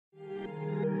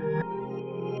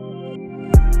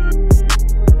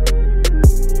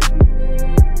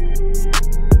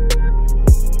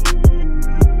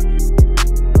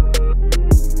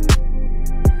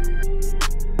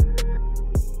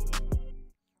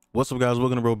What's up, guys?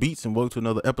 Welcome to Bro Beats and welcome to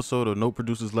another episode of No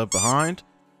Producers Left Behind.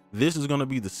 This is going to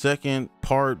be the second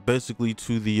part basically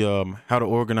to the how to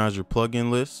organize your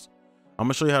plugin list. I'm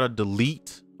gonna show you how to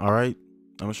delete. All right,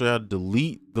 I'm gonna show you how to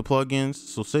delete the plugins.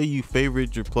 So say you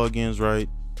favorite your plugins, right?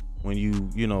 When you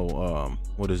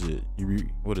what is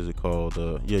it called,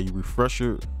 you refresh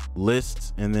your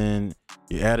lists and then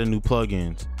you add a new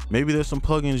plugins. Maybe there's some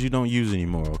plugins you don't use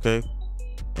anymore, okay?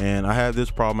 And I had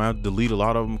this problem. I had to delete a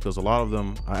lot of them because a lot of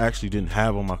them I actually didn't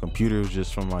have on my computer. It was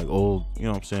just from like old, you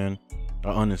know what I'm saying? I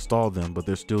uninstalled them, but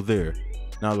they're still there.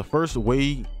 Now the first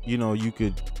way,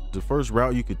 the first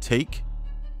route you could take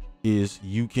is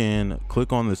you can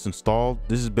click on this install.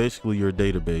 This is basically your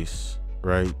database,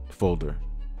 right? Folder.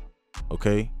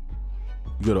 Okay.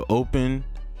 You go to open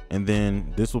and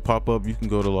then this will pop up. You can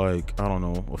go to like, I don't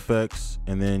know, effects,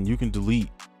 and then you can delete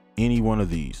any one of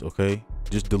these. Okay.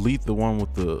 Just delete the one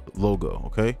with the logo.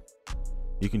 Okay.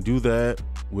 You can do that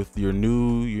with your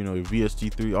new, your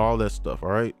VST3, all that stuff.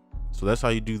 All right. So that's how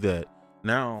you do that.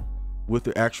 Now with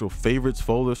the actual favorites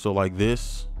folder. So like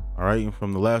this. All right. And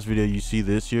from the last video, you see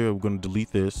this here. We're going to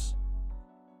delete this.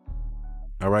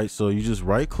 All right. So you just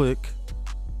right click,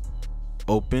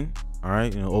 open. All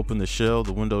right. Open the shell,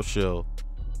 the Windows shell,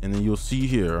 and then you'll see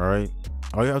here. All right.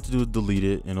 All you have to do is delete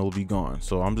it and it'll be gone.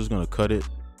 So I'm just going to cut it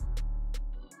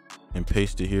and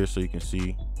paste it here so you can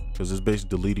see, because it's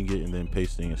basically deleting it and then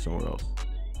pasting it somewhere else.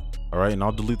 All right, and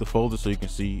I'll delete the folder so you can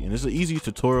see. And it's an easy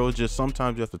tutorial. It's just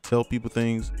sometimes you have to tell people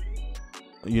things,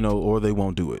 or they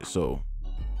won't do it. So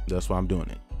that's why I'm doing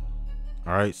it.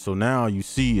 All right, so now you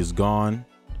see it's gone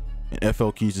and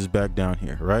FL keys is back down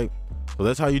here, right? So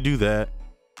that's how you do that.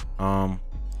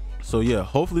 So yeah,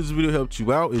 hopefully this video helped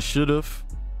you out. It should have.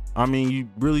 I mean, you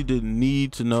really didn't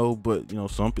need to know, but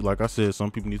some people, like I said,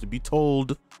 some people need to be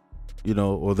told,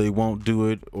 or they won't do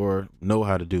it or know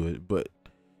how to do it. But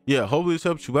yeah, hopefully this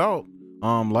helps you out.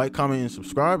 Like, comment, and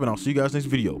subscribe, and I'll see you guys next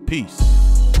video. Peace.